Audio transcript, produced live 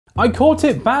I caught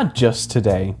it bad just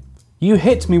today. You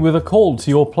hit me with a call to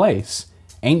your place.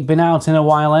 Ain't been out in a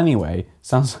while anyway.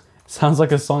 Sounds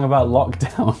like a song about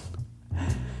lockdown.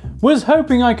 Was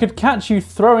hoping I could catch you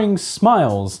throwing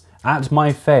smiles at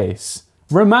my face.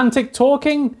 Romantic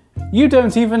talking? You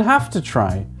don't even have to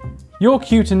try. You're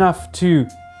cute enough to...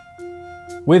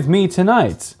 with me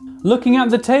tonight. Looking at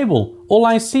the table, all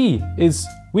I see is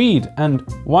weed and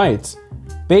white.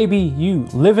 Baby, you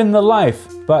livin' the life,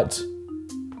 but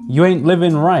you ain't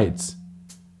living right.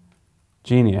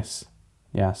 Genius.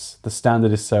 Yes, the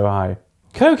standard is so high.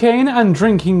 Cocaine and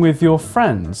drinking with your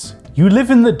friends. You live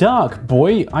in the dark,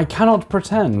 boy, I cannot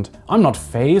pretend. I'm not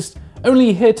fazed,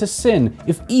 only here to sin.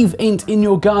 If Eve ain't in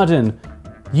your garden,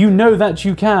 you know that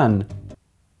you can.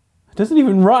 It doesn't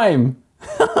even rhyme.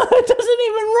 It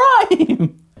doesn't even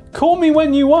rhyme. Call me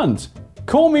when you want.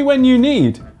 Call me when you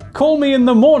need. Call me in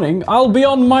the morning, I'll be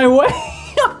on my way.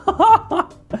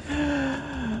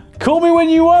 Call me when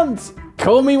you want.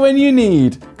 Call me when you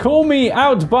need. Call me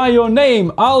out by your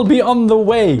name, I'll be on the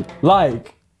way.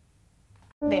 Like...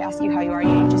 They ask you how you are,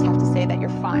 you just have to say that you're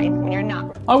fine when you're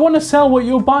not. I want to sell what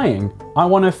you're buying. I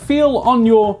want to feel on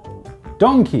your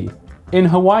donkey in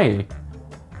Hawaii.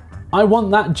 I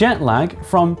want that jet lag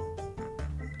from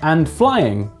and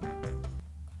flying.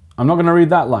 I'm not going to read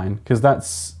that line because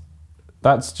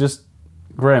that's just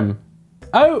grim.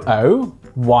 Oh,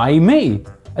 why me?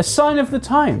 A sign of the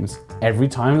times. Every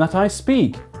time that I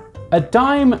speak. A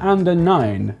dime and a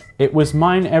nine. It was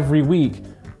mine every week.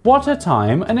 What a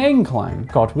time, an incline,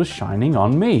 God was shining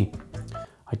on me.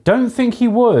 I don't think he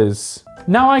was.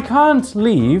 Now I can't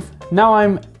leave, now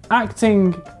I'm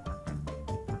acting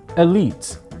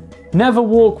elite. Never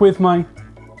walk with my,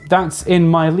 that's in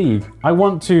my league. I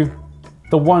want to,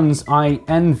 the ones I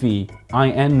envy.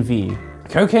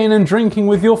 Cocaine and drinking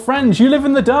with your friends. You live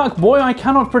in the dark, boy, I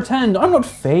cannot pretend. I'm not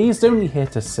fazed, only here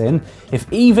to sin. If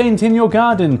Eve ain't in your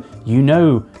garden, you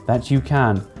know that you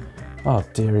can. Oh,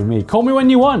 dearie me. Call me when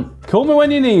you want. Call me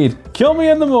when you need. Kill me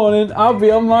in the morning. I'll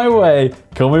be on my way.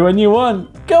 Call me when you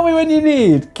want. Call me when you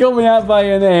need. Call me out by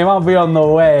your name. I'll be on the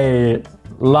way.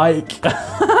 Like.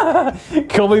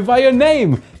 Call me by your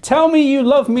name. Tell me you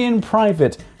love me in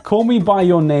private. Call me by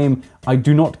your name. I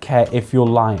do not care if you're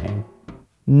lying.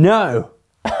 No.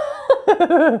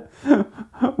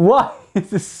 Why?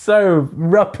 This is so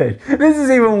rubbish. This is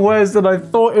even worse than I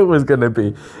thought it was going to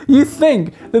be. You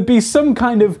think there'd be some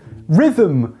kind of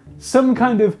rhythm, some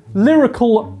kind of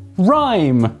lyrical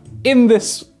rhyme in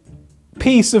this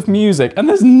piece of music, and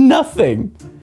there's nothing.